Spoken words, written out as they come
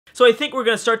So I think we're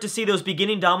going to start to see those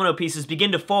beginning domino pieces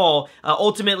begin to fall,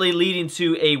 ultimately leading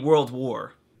to a world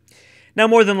war. Now,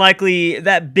 more than likely,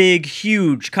 that big,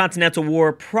 huge continental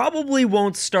war probably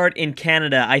won't start in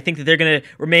Canada. I think that they're going to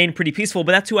remain pretty peaceful,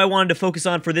 but that's who I wanted to focus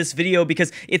on for this video,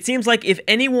 because it seems like if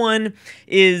anyone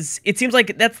is, it seems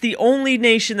like that's the only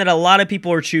nation that a lot of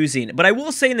people are choosing. But I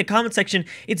will say in the comment section,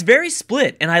 it's very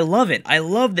split, and I love it. I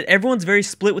love that everyone's very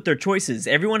split with their choices.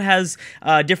 Everyone has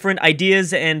different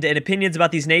ideas and opinions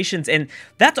about these nations, and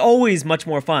that's always much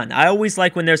more fun. I always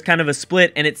like when there's kind of a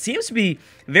split, and it seems to be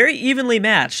very evenly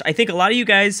matched. I think a lot of you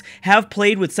guys have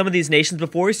played with some of these nations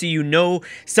before, so you know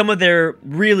some of their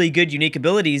really good unique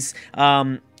abilities.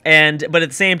 But at the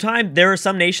same time, there are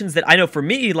some nations that I know for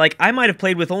me, like I might have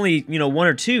played with only, you know, one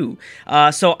or two.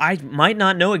 So I might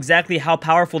not know exactly how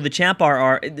powerful the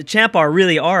Champar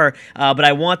really are, but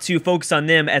I want to focus on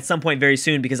them at some point very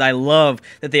soon, because I love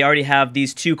that they already have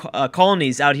these two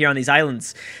colonies out here on these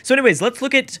islands. So anyways, let's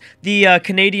look at the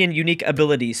Canadian unique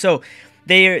ability. So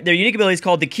their unique ability is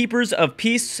called the Keepers of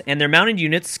Peace, and their mounted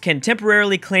units can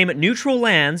temporarily claim neutral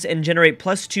lands and generate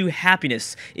 +2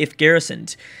 happiness if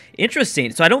garrisoned.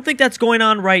 Interesting. So I don't think that's going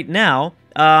on right now.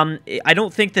 I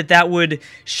don't think that that would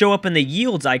show up in the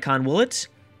yields icon, will it?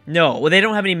 No. Well, they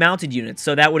don't have any mounted units,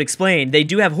 so that would explain. They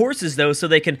do have horses, though, so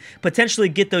they can potentially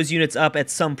get those units up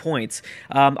at some point.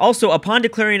 Also, upon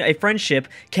declaring a friendship,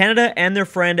 Canada and their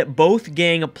friend both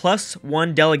gain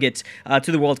 +1 delegate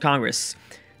to the World Congress.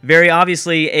 Very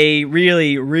obviously a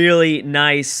really, really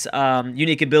nice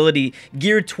unique ability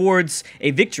geared towards a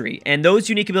victory. And those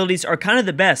unique abilities are kind of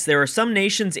the best. There are some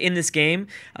nations in this game.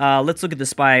 Let's look at the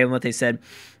spy and what they said.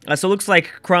 So it looks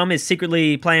like Crumb is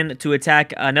secretly planning to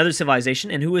attack another civilization.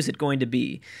 And who is it going to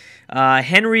be?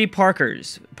 Henry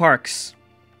Parks.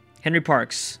 Henry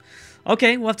Parks.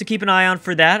 Okay, we'll have to keep an eye on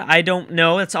for that. I don't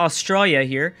know. It's Australia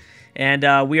here.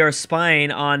 And we are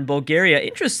spying on Bulgaria.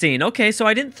 Interesting. Okay, so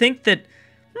I didn't think that...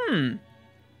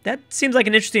 that seems like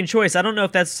an interesting choice. I don't know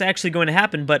if that's actually going to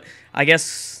happen, but I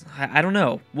guess, I don't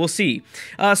know. We'll see.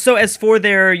 So as for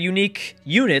their unique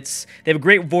units, they have a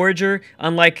great Voyager,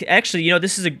 unlike, actually, you know,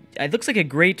 this is it looks like a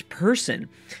great person.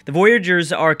 The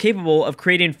Voyagers are capable of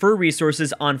creating fur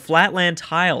resources on flatland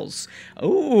tiles.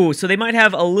 Oh, so they might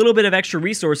have a little bit of extra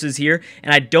resources here,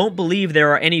 and I don't believe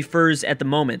there are any furs at the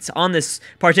moment on this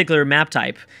particular map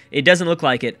type. It doesn't look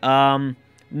like it.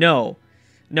 No.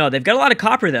 No, they've got a lot of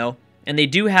copper, though, and they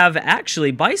do have,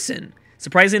 actually, bison.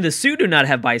 Surprisingly, the Sioux do not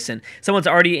have bison. Someone's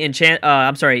already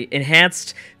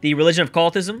enhanced the religion of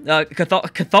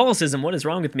Catholicism. What is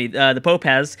wrong with me? The Pope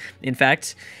has, in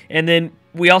fact. And then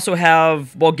we also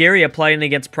have Bulgaria playing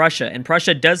against Prussia, and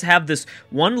Prussia does have this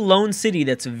one lone city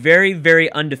that's very, very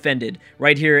undefended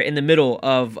right here in the middle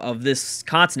of this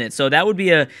continent. So that would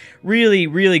be a really,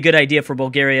 really good idea for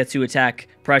Bulgaria to attack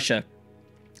Prussia.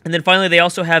 And then finally, they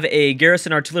also have a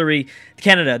garrison artillery,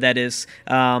 Canada, that is,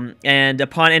 and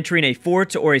upon entering a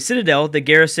fort or a citadel, the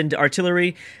garrisoned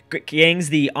artillery gains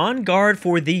the On Guard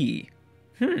for Thee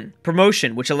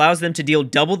promotion, which allows them to deal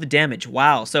double the damage.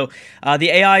 Wow. So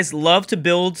the AIs love to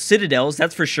build citadels,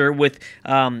 that's for sure, with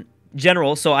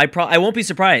general, so I won't be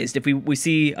surprised if we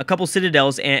see a couple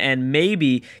citadels and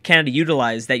maybe Canada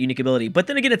utilize that unique ability. But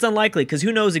then again, it's unlikely, because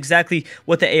who knows exactly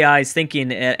what the AI is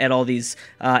thinking at all these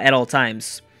at all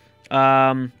times.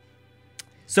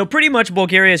 So pretty much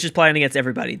Bulgaria is just plotting against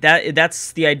everybody.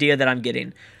 That's the idea that I'm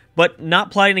getting. But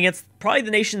not plotting against probably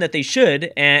the nation that they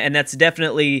should, and that's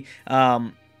definitely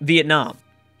Vietnam.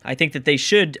 I think that they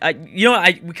should, you know,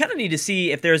 we kind of need to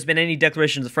see if there's been any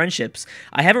declarations of friendships.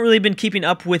 I haven't really been keeping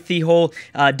up with the whole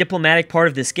diplomatic part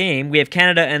of this game. We have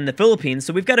Canada and the Philippines,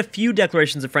 so we've got a few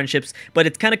declarations of friendships, but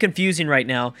it's kind of confusing right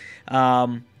now.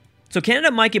 So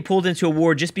Canada might get pulled into a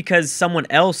war just because someone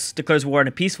else declares war on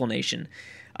a peaceful nation.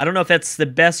 I don't know if that's the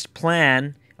best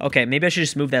plan. Okay, maybe I should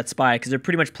just move that spy, because they're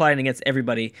pretty much plotting against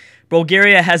everybody.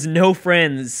 Bulgaria has no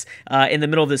friends in the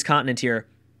middle of this continent here.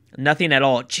 Nothing at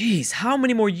all. Jeez, how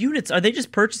many more units? Are they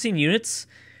just purchasing units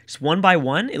just one by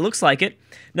one? It looks like it.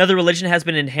 Another religion has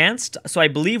been enhanced, so I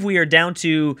believe we are down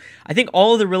to, I think,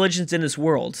 all of the religions in this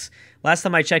world. Last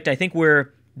time I checked, I think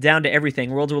we're down to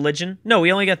everything. World religion? No, we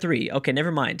only got 3. Okay,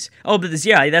 never mind. Oh, but this,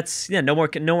 yeah, no more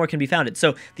can be founded.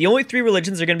 So the only 3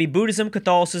 religions are going to be Buddhism,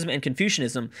 Catholicism, and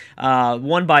Confucianism.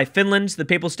 One by Finland, the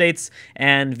Papal States,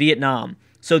 and Vietnam.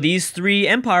 So these 3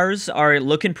 empires are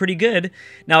looking pretty good.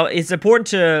 Now, it's important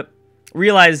to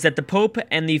realize that the Pope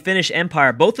and the Finnish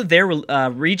Empire, both of their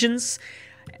regions,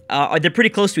 they're pretty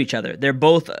close to each other. They're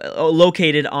both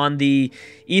located on the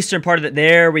eastern part of it.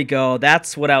 There we go.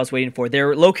 That's what I was waiting for.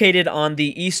 They're located on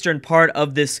the eastern part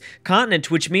of this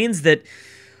continent, which means that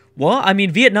Well, I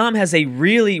mean, Vietnam has a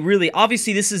really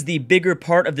obviously this is the bigger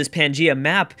part of this Pangea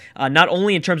map, not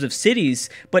only in terms of cities,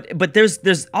 but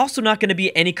there's also not going to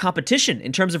be any competition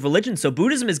in terms of religion. So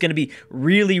Buddhism is going to be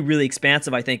really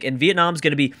expansive, I think, and Vietnam's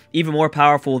going to be even more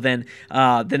powerful than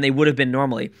they would have been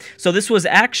normally. So this was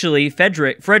actually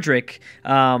Frederick.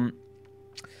 That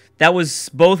was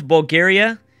both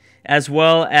Bulgaria as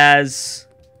well as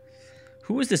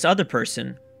who was this other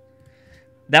person?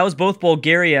 That was both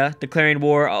Bulgaria declaring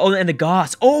war. Oh, and the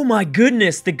Goths. Oh my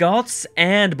goodness, the Goths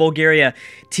and Bulgaria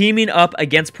teaming up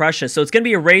against Prussia. So it's going to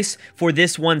be a race for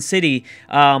this one city.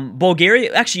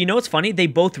 Bulgaria, actually, you know what's funny? They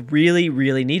both really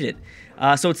need it.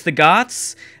 So it's the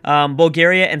Goths,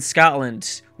 Bulgaria, and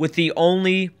Scotland with the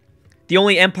only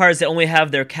empires that only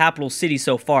have their capital city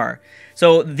so far.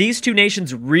 So these two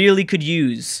nations really could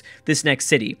use this next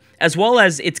city, as well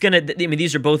as it's going to, I mean,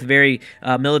 these are both very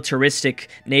militaristic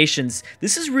nations.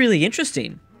 This is really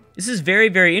interesting. This is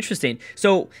very interesting.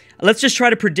 So let's just try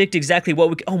to predict exactly what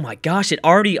we, oh my gosh, it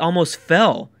already almost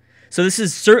fell. So this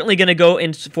is certainly going to go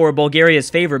in for Bulgaria's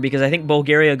favor because I think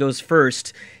Bulgaria goes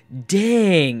first.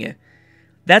 Dang,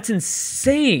 that's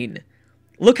insane.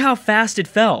 Look how fast it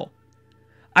fell.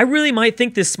 I really might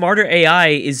think this smarter AI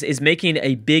is making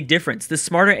a big difference. This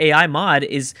smarter AI mod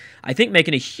is, I think,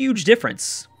 making a huge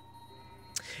difference.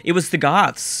 It was the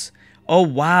Goths. Oh,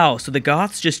 wow. So the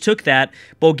Goths just took that.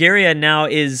 Bulgaria now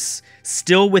is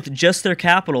still with just their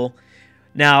capital.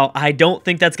 Now, I don't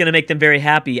think that's going to make them very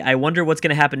happy. I wonder what's going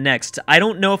to happen next. I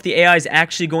don't know if the AI is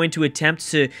actually going to attempt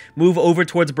to move over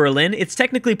towards Berlin. It's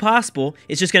technically possible.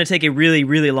 It's just going to take a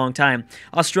really long time.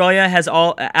 Australia has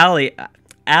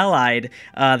allied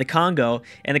the Congo,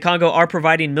 and the Congo are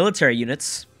providing military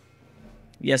units.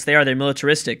 Yes, they are. They're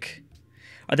militaristic.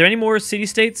 Are there any more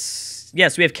city-states?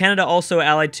 Yes, we have Canada also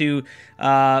allied to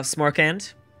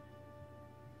Samarkand.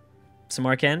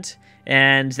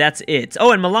 And that's it.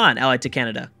 Oh, and Milan allied to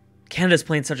Canada. Canada's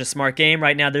playing such a smart game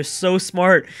right now. They're so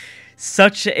smart.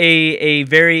 Such a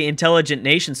very intelligent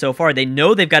nation so far. They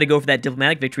know they've got to go for that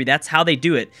diplomatic victory. That's how they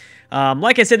do it.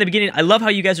 Like I said in the beginning, I love how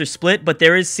you guys are split, but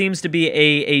there seems to be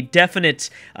a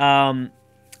definite, well,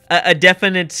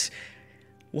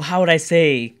 how would I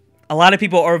say? A lot of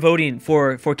people are voting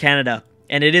for Canada,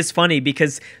 and it is funny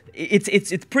because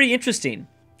it's pretty interesting.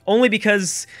 Only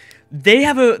because they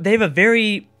have a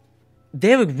really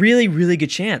good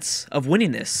chance of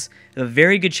winning this. A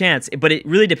very good chance, but it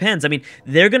really depends. I mean,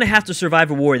 they're going to have to survive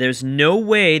a war. There's no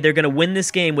way they're going to win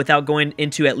this game without going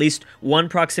into at least one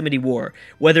proximity war.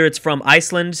 Whether it's from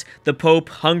Iceland, the Pope,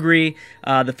 Hungary,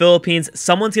 the Philippines,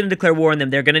 someone's going to declare war on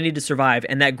them. They're going to need to survive,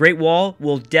 and that Great Wall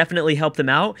will definitely help them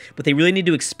out, but they really need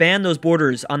to expand those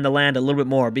borders on the land a little bit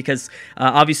more because,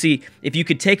 obviously, if you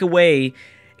could take away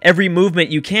every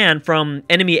movement you can from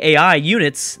enemy AI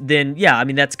units, then yeah, I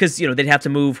mean that's because they'd have to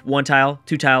move 1 tile,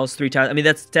 2 tiles, 3 tiles. I mean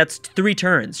that's 3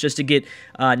 turns just to get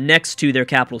next to their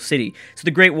capital city. So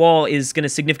the Great Wall is going to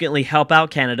significantly help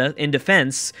out Canada in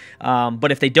defense.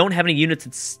 But if they don't have any units,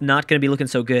 it's not going to be looking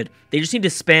so good. They just need to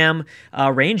spam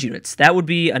range units. That would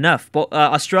be enough.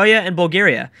 Australia and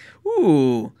Bulgaria.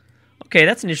 Ooh, okay,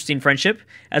 that's an interesting friendship.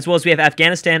 As well as we have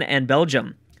Afghanistan and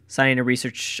Belgium. Signing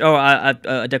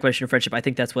a declaration of friendship. I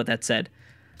think that's what that said.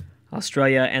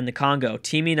 Australia and the Congo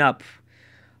teaming up.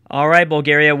 All right,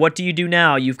 Bulgaria, what do you do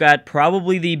now? You've got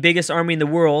probably the biggest army in the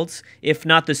world. If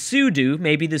not the Sioux do,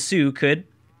 maybe the Sioux could.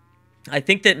 I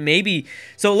think that maybe...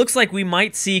 So it looks like we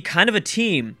might see kind of a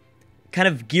team kind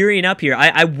of gearing up here.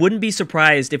 I wouldn't be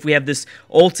surprised if we have this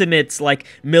ultimate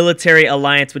military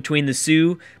alliance between the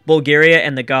Sioux, Bulgaria,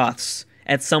 and the Goths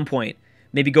at some point.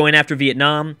 Maybe going after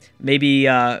Vietnam, maybe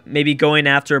going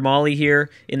after Mali here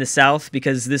in the south,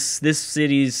 because this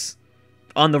city's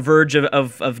on the verge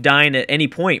of dying at any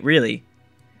point, really.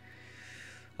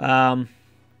 The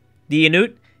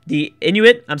Inuit,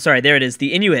 I'm sorry, there it is,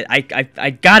 the Inuit. I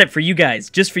got it for you guys,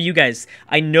 just for you guys.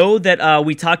 I know that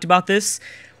we talked about this.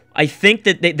 I think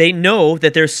that they know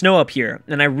that there's snow up here,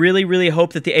 and I really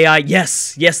hope that the AI,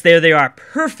 yes, there they are,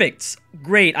 perfect,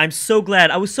 great, I'm so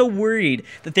glad. I was so worried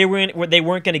that they weren't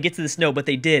going to get to the snow, but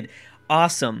they did.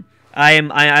 Awesome.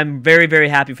 I'm very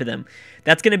happy for them.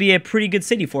 That's going to be a pretty good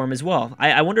city for them as well.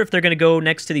 I wonder if they're going to go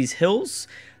next to these hills.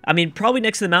 I mean, probably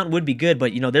next to the mountain would be good,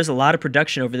 but, there's a lot of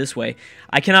production over this way.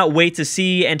 I cannot wait to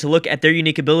see and to look at their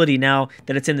unique ability now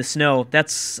that it's in the snow.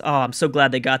 I'm so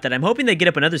glad they got that. I'm hoping they get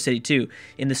up another city, too,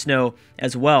 in the snow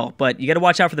as well. But you got to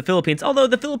watch out for the Philippines, although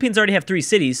the Philippines already have 3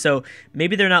 cities, so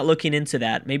maybe they're not looking into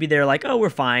that. Maybe they're like, oh, we're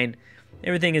fine.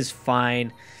 Everything is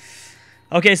fine.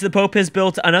 Okay, so the Pope has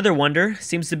built another wonder.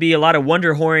 Seems to be a lot of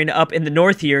wonder whoring up in the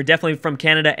north here, definitely from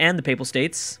Canada and the Papal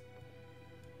States.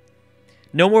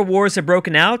 no more wars have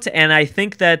broken out, and I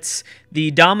think that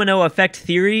the domino effect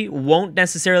theory won't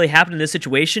necessarily happen in this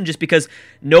situation just because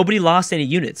nobody lost any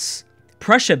units.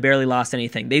 Prussia barely lost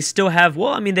anything. They still have,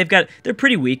 well, I mean, they're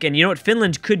pretty weak, and you know what?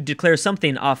 Finland could declare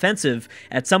something offensive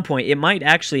at some point. It might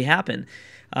actually happen.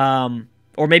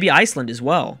 Or maybe Iceland as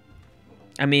well.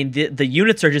 I mean, the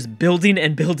units are just building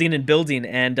and building and building,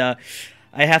 and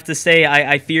I have to say,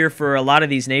 I fear for a lot of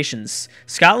these nations.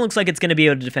 Scotland looks like it's going to be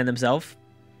able to defend themselves.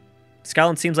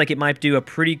 Scotland seems like it might do a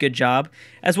pretty good job,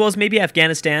 as well as maybe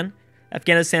Afghanistan.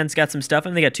 Afghanistan's got some stuff,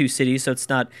 and they got 2 cities, so it's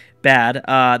not bad.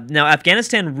 Now,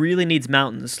 Afghanistan really needs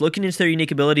mountains. Looking into their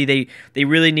unique ability, they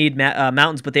really need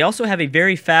mountains, but they also have a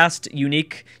very fast,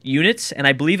 unique unit, and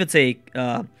I believe it's a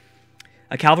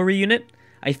cavalry unit,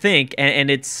 I think, and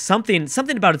it's something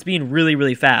about it's being really,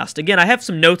 really fast. Again, I have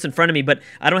some notes in front of me, but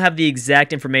I don't have the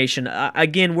exact information.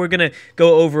 Again, we're going to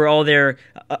go over all their,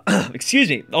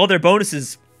 all their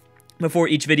bonuses before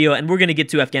each video, and we're going to get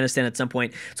to Afghanistan at some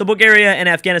point. So Bulgaria and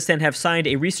Afghanistan have signed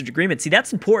a research agreement. See,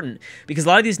 that's important because a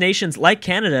lot of these nations, like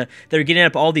Canada, that are getting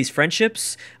up all these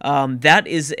friendships, that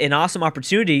is an awesome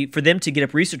opportunity for them to get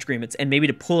up research agreements and maybe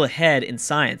to pull ahead in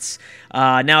science.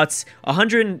 Now it's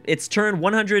 100, it's turn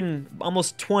 100 and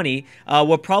almost 20.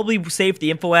 We'll probably save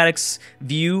the InfoAddicts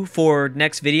view for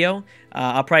next video.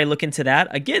 I'll probably look into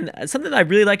that. Again, something that I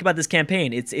really like about this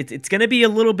campaign, it's going to be a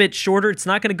little bit shorter. It's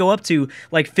not going to go up to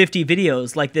like 50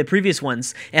 videos like the previous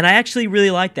ones, and I actually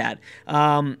really like that.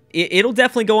 It'll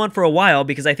definitely go on for a while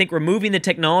because I think removing the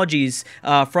technologies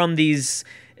from these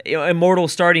immortal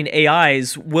starting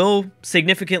AIs will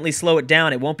significantly slow it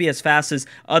down. It won't be as fast as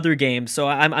other games, so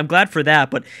I'm glad for that,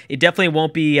 but it definitely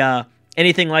won't be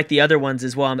anything like the other ones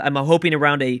as well. I'm hoping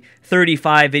around a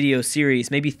 35 video series,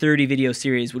 maybe 30 video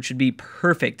series, which would be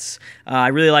perfect. I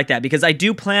really like that because I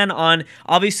do plan on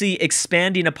obviously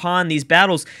expanding upon these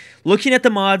battles, looking at the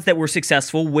mods that were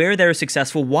successful, where they're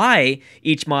successful, why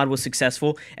each mod was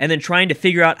successful, and then trying to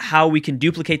figure out how we can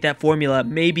duplicate that formula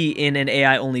maybe in an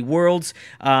AI-only world.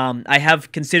 I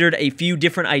have considered a few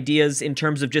different ideas in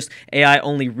terms of just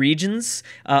AI-only regions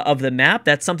of the map.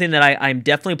 That's something that I'm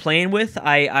definitely playing with.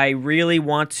 I really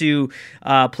want to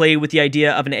play with the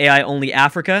idea of an AI-only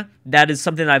Africa. That is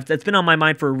something that's been on my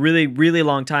mind for a really, really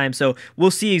long time. So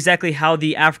we'll see exactly how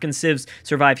the African civs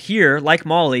survive here, like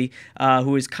Mali,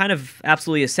 who is kind of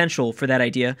absolutely essential for that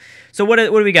idea. So what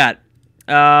do we got?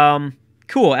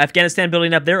 Cool. Afghanistan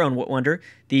building up their own wonder.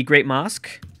 The Great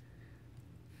Mosque.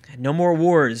 No more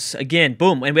wars. Again,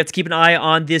 boom. And we have to keep an eye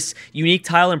on this unique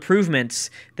tile improvements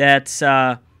that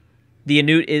the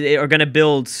Inuit are going to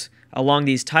build along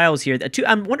these tiles here.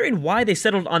 I'm wondering why they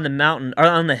settled on the mountain or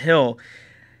on the hill.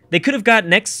 They could have got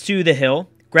next to the hill,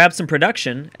 grabbed some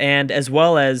production, and as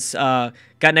well as got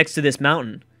next to this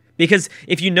mountain. Because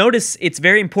if you notice, it's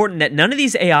very important that none of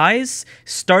these AIs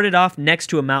started off next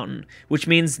to a mountain, which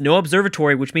means no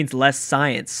observatory, which means less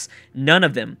science. None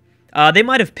of them. They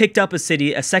might have picked up a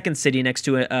second city next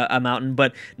to a mountain,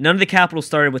 but none of the capitals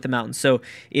started with the mountains. So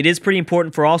it is pretty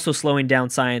important for also slowing down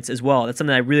science as well. That's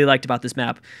something I really liked about this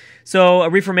map. So a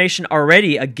reformation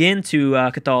already again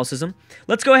to Catholicism.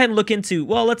 Let's go ahead and look into.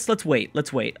 Well, let's wait.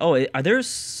 Let's wait. Oh, are there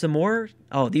some more?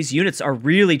 Oh, these units are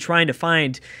really trying to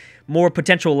find more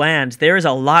potential land. There is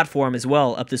a lot for them as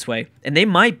well up this way, and they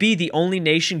might be the only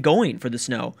nation going for the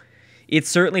snow. It's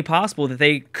certainly possible that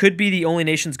they could be the only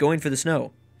nations going for the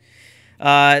snow.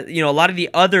 A lot of the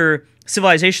other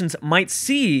civilizations might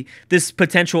see this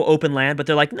potential open land, but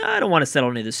they're like, no, I don't want to settle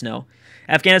into the snow.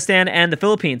 Afghanistan and the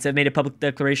Philippines have made a public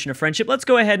declaration of friendship. Let's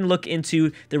go ahead and look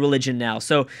into the religion now.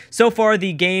 So far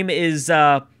the game is...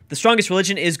 the strongest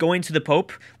religion is going to the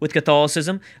Pope with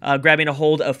Catholicism, grabbing a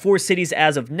hold of 4 cities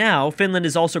as of now. Finland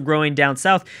is also growing down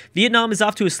south. Vietnam is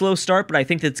off to a slow start, but I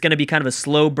think that it's going to be kind of a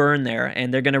slow burn there,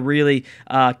 and they're going to really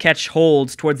catch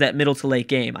hold towards that middle to late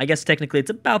game. I guess technically it's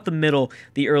about the middle,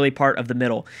 the early part of the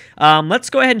middle. Let's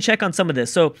go ahead and check on some of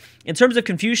this. So in terms of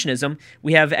Confucianism,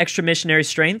 we have extra missionary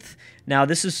strength. Now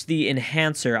this is the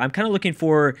enhancer. I'm kind of looking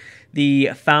for the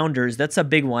founders. That's a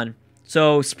big one.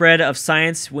 So spread of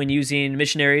science when using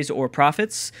missionaries or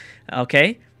prophets.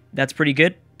 Okay, that's pretty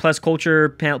good. Plus culture,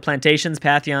 plantations,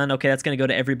 Pantheon. Okay, that's going to go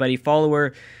to everybody.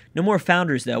 Follower. No more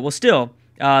founders, though. Well, still,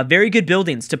 very good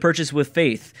buildings to purchase with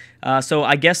faith. So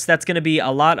I guess that's going to be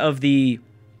a lot of the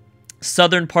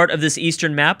southern part of this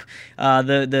eastern map,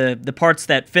 the parts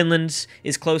that Finland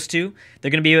is close to. They're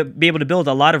going to be able to build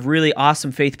a lot of really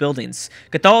awesome faith buildings.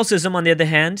 Catholicism, on the other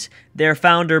hand, their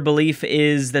founder belief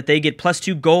is that they get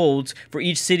 +2 gold for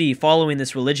each city following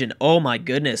this religion. Oh my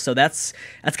goodness! So that's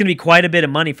going to be quite a bit of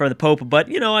money for the Pope. But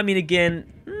I mean,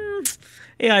 again,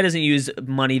 AI doesn't use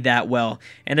money that well,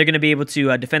 and they're going to be able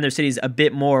to defend their cities a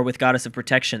bit more with Goddess of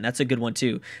Protection. That's a good one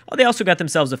too. Oh, they also got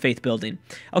themselves a faith building.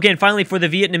 Okay, and finally for the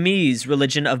Vietnamese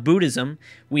religion of Buddhism,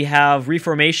 we have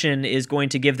Reformation is going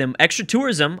to give them extra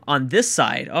tourism on this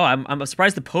side. Oh, I'm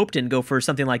surprised the Pope didn't go for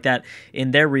something like that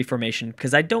in their Reformation,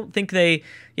 because I don't think they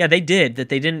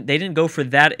didn't go for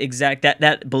that exact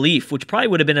that belief, which probably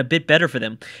would have been a bit better for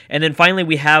them. And then finally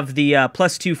we have the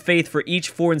 +2 faith for each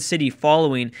foreign city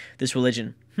following this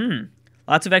religion.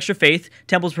 Lots of extra faith.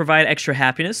 Temples provide extra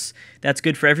happiness. That's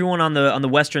good for everyone on the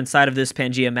western side of this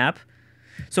Pangaea map.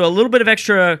 So a little bit of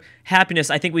extra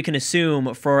happiness, I think we can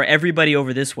assume, for everybody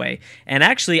over this way. And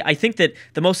actually, I think that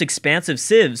the most expansive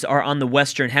civs are on the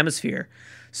western hemisphere.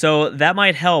 So that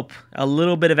might help a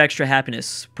little bit of extra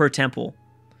happiness per temple.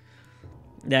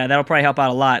 Yeah, that'll probably help out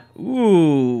a lot.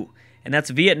 Ooh, and that's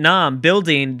Vietnam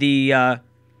building the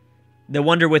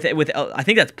wonder with I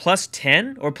think that's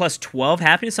 +10 or +12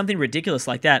 happiness, something ridiculous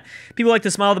like that. People like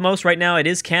to smile the most right now. It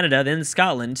is Canada, then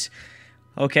Scotland.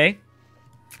 Okay.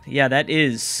 Yeah, that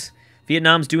is.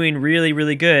 Vietnam's doing really,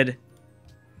 really good.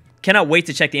 Cannot wait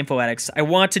to check the info addicts. I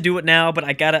want to do it now, but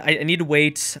I need to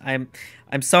wait.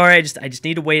 I'm sorry, I just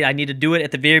need to wait. I need to do it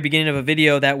at the very beginning of a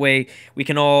video. That way we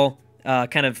can all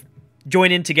kind of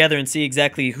join in together and see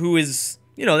exactly who is,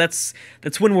 you know, that's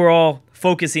when we're all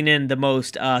focusing in the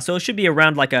most. So it should be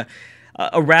around like a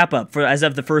wrap-up for as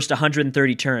of the first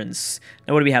 130 turns.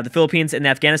 Now what do we have? The Philippines and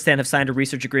Afghanistan have signed a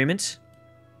research agreement.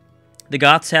 The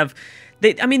Goths have...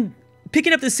 I mean,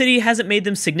 picking up the city hasn't made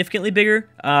them significantly bigger.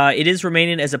 It is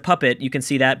remaining as a puppet, you can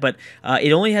see that, but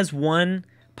it only has 1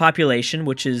 population,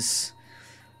 which is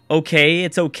okay.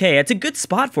 It's okay. It's a good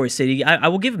spot for a city. I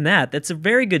will give them that. That's a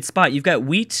very good spot. You've got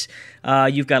wheat.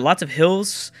 You've got lots of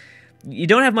hills. You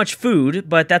don't have much food,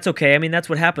 but that's okay. I mean, that's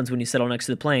what happens when you settle next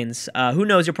to the plains. Who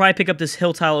knows? You'll probably pick up this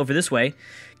hill tile over this way.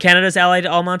 Canada's allied to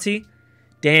Almonte.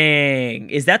 Dang.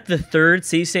 Is that the 3rd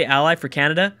city-state ally for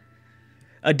Canada?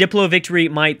 A Diplo victory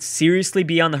might seriously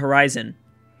be on the horizon.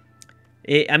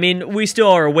 I mean, we still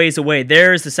are a ways away.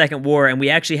 There's the second war, and we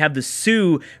actually have the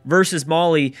Sioux versus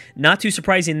Mali. Not too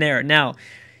surprising there. Now,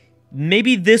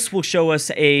 maybe this will show us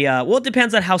a... well, it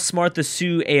depends on how smart the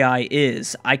Sioux AI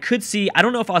is. I could see... I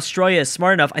don't know if Australia is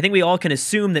smart enough. I think we all can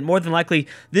assume that more than likely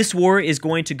this war is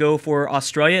going to go for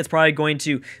Australia. It's probably going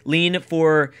to lean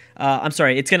for... I'm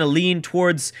sorry, it's going to lean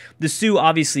towards the Sioux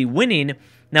obviously winning.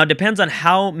 Now, it depends on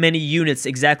how many units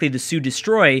exactly the Sioux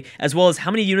destroy, as well as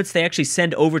how many units they actually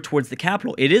send over towards the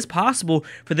capital. It is possible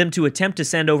for them to attempt to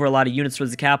send over a lot of units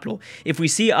towards the capital. If we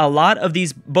see a lot of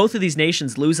both of these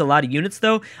nations lose a lot of units,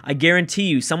 though, I guarantee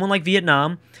you someone like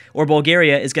Vietnam or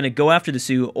Bulgaria is going to go after the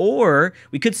Sioux, or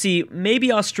we could see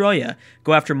maybe Australia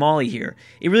go after Mali here.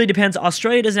 It really depends.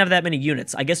 Australia doesn't have that many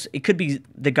units. I guess it could be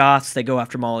the Goths that go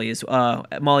after Mali as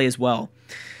well.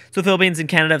 So the Philippines and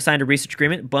Canada have signed a research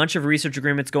agreement. Bunch of research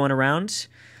agreements going around.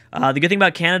 The good thing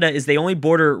about Canada is they only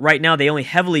border, right now, they only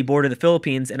heavily border the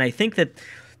Philippines, and I think that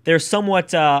they're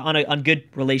somewhat on good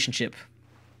relationship.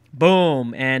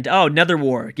 Boom. And, oh, another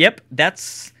war. Yep,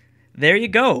 there you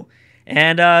go.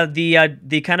 And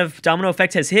the kind of domino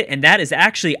effect has hit, and that is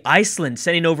actually Iceland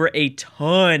sending over a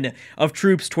ton of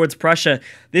troops towards Prussia.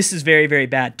 This is very, very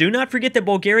bad. Do not forget that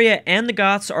Bulgaria and the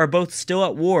Goths are both still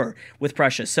at war with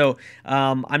Prussia. So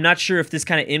I'm not sure if this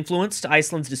kind of influenced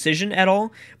Iceland's decision at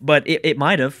all, but it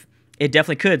might have. It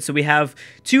definitely could. So we have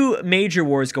 2 major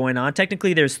wars going on.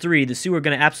 Technically, there's 3. The Sioux are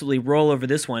going to absolutely roll over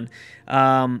this one.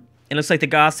 It looks like the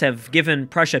Goths have given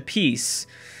Prussia peace.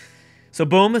 So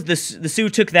boom, the Sioux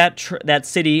took that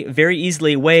city very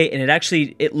easily away, and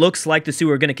it looks like the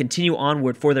Sioux are going to continue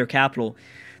onward for their capital.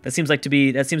 That seems to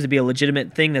be a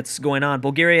legitimate thing that's going on.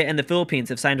 Bulgaria and the Philippines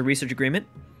have signed a research agreement.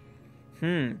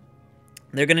 They're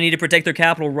going to need to protect their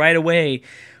capital right away,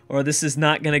 or this is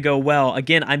not going to go well.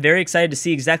 Again, I'm very excited to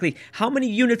see exactly how many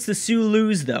units the Sioux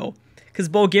lose, though, because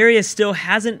Bulgaria still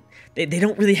hasn't. They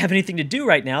don't really have anything to do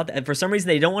right now. For some reason,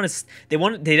 they don't want to.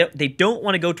 They don't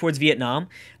want to go towards Vietnam,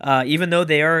 even though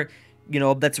they are. You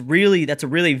know, that's a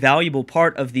really valuable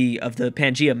part of the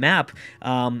Pangaea map.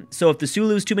 So if the Sioux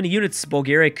lose too many units,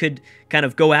 Bulgaria could kind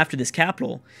of go after this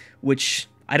capital, which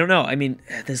I don't know. I mean,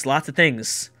 there's lots of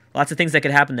things that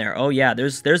could happen there. Oh yeah,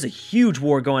 there's a huge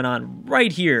war going on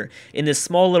right here in this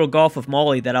small little Gulf of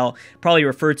Mali that I'll probably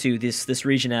refer to this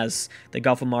region as the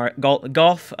Gulf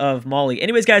of Mali.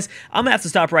 Anyways, guys, I'm gonna have to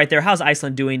stop right there. How's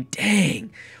Iceland doing?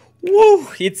 Dang. Woo!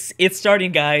 It's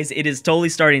starting, guys. It is totally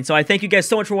starting. So I thank you guys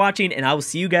so much for watching, and I will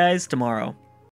see you guys tomorrow.